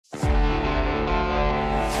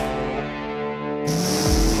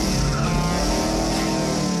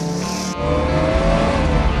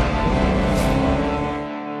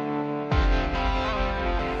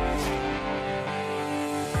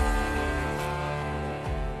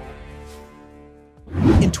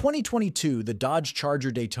In 2022, the Dodge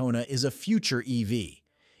Charger Daytona is a future EV.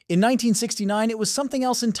 In 1969, it was something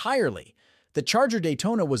else entirely. The Charger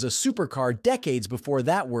Daytona was a supercar decades before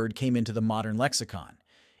that word came into the modern lexicon.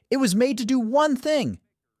 It was made to do one thing: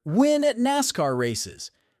 win at NASCAR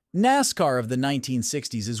races. NASCAR of the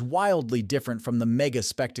 1960s is wildly different from the mega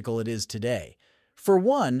spectacle it is today. For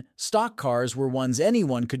one, stock cars were ones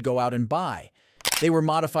anyone could go out and buy. They were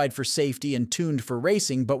modified for safety and tuned for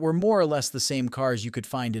racing, but were more or less the same cars you could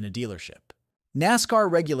find in a dealership.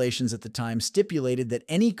 NASCAR regulations at the time stipulated that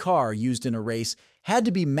any car used in a race had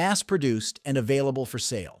to be mass-produced and available for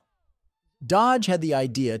sale. Dodge had the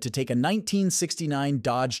idea to take a 1969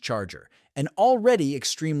 Dodge Charger, an already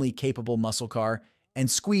extremely capable muscle car,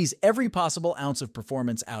 and squeeze every possible ounce of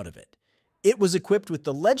performance out of it. It was equipped with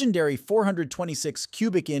the legendary 426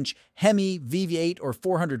 cubic inch Hemi V8 or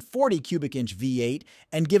 440 cubic inch V8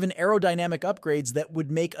 and given aerodynamic upgrades that would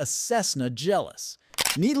make a Cessna jealous.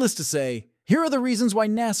 Needless to say, here are the reasons why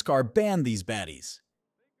NASCAR banned these baddies.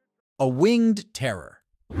 A winged terror.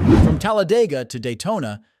 From Talladega to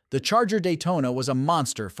Daytona, the Charger Daytona was a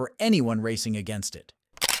monster for anyone racing against it.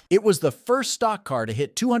 It was the first stock car to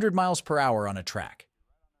hit 200 miles per hour on a track.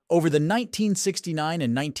 Over the 1969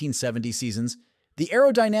 and 1970 seasons, the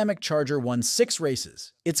aerodynamic Charger won 6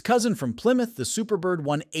 races. Its cousin from Plymouth, the Superbird,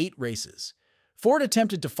 won 8 races. Ford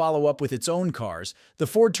attempted to follow up with its own cars, the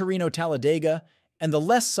Ford Torino Talladega and the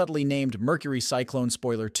less subtly named Mercury Cyclone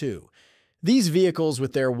Spoiler 2. These vehicles,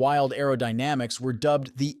 with their wild aerodynamics, were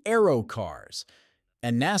dubbed the Aero Cars,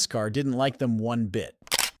 and NASCAR didn't like them one bit.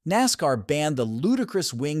 NASCAR banned the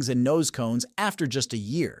ludicrous wings and nose cones after just a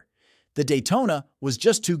year. The Daytona was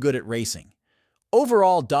just too good at racing.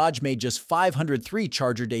 Overall, Dodge made just 503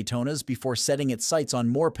 Charger Daytonas before setting its sights on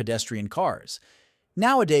more pedestrian cars.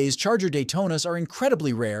 Nowadays, Charger Daytonas are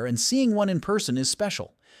incredibly rare, and seeing one in person is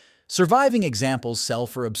special. Surviving examples sell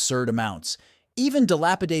for absurd amounts. Even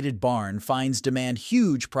dilapidated barn finds demand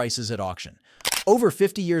huge prices at auction. Over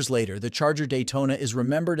 50 years later, the Charger Daytona is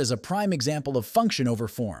remembered as a prime example of function over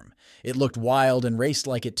form. It looked wild and raced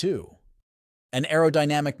like it too. An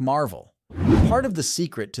aerodynamic marvel. Part of the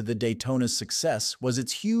secret to the Daytona's success was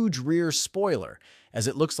its huge rear spoiler, as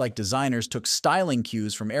it looks like designers took styling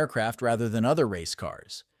cues from aircraft rather than other race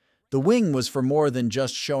cars. The wing was for more than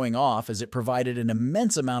just showing off, as it provided an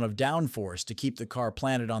immense amount of downforce to keep the car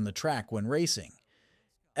planted on the track when racing.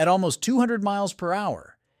 At almost 200 miles per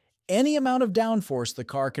hour, any amount of downforce the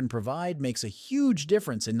car can provide makes a huge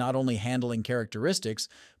difference in not only handling characteristics,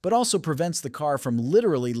 but also prevents the car from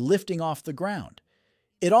literally lifting off the ground.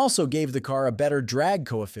 It also gave the car a better drag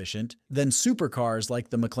coefficient than supercars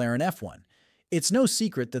like the McLaren F1. It's no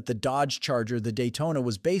secret that the Dodge Charger the Daytona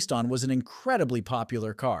was based on was an incredibly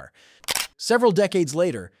popular car. Several decades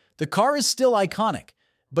later, the car is still iconic,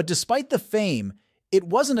 but despite the fame, it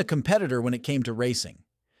wasn't a competitor when it came to racing.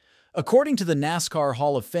 According to the NASCAR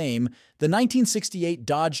Hall of Fame, the 1968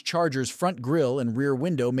 Dodge Charger's front grille and rear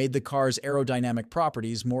window made the car's aerodynamic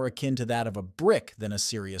properties more akin to that of a brick than a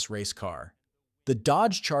serious race car. The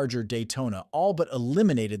Dodge Charger Daytona all but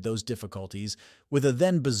eliminated those difficulties with a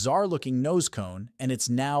then bizarre-looking nose cone and its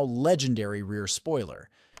now legendary rear spoiler.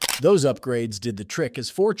 Those upgrades did the trick, as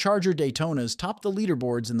 4 Charger Daytonas topped the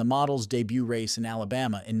leaderboards in the model's debut race in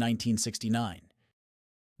Alabama in 1969.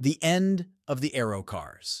 The end of the Aero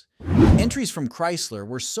Cars. Entries from Chrysler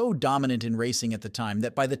were so dominant in racing at the time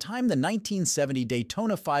that by the time the 1970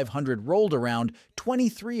 Daytona 500 rolled around,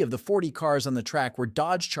 23 of the 40 cars on the track were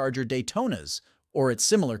Dodge Charger Daytonas, or its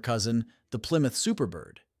similar cousin, the Plymouth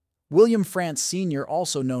Superbird. William France Sr.,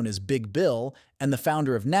 also known as Big Bill, and the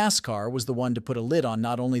founder of NASCAR, was the one to put a lid on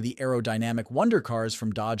not only the aerodynamic wonder cars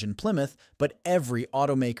from Dodge and Plymouth, but every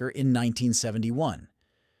automaker in 1971.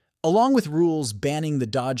 Along with rules banning the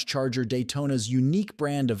Dodge Charger Daytona's unique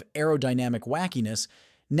brand of aerodynamic wackiness,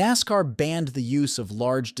 NASCAR banned the use of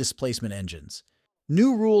large displacement engines.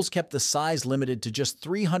 New rules kept the size limited to just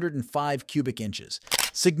 305 cubic inches,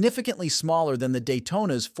 significantly smaller than the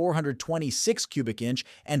Daytona's 426 cubic inch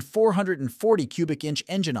and 440 cubic inch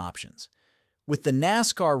engine options. With the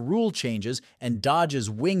NASCAR rule changes and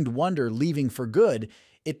Dodge's winged wonder leaving for good,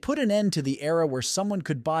 it put an end to the era where someone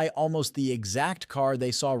could buy almost the exact car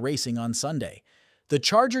they saw racing on Sunday. The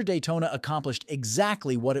Charger Daytona accomplished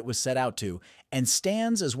exactly what it was set out to, and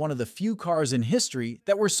stands as one of the few cars in history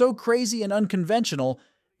that were so crazy and unconventional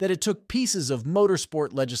that it took pieces of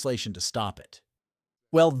motorsport legislation to stop it.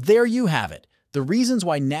 Well, there you have it, the reasons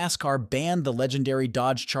why NASCAR banned the legendary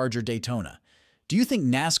Dodge Charger Daytona. Do you think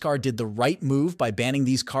NASCAR did the right move by banning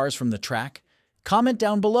these cars from the track? Comment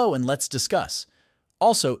down below and let's discuss.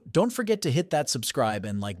 Also, don't forget to hit that subscribe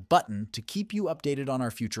and like button to keep you updated on our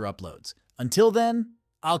future uploads. Until then,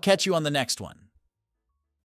 I'll catch you on the next one.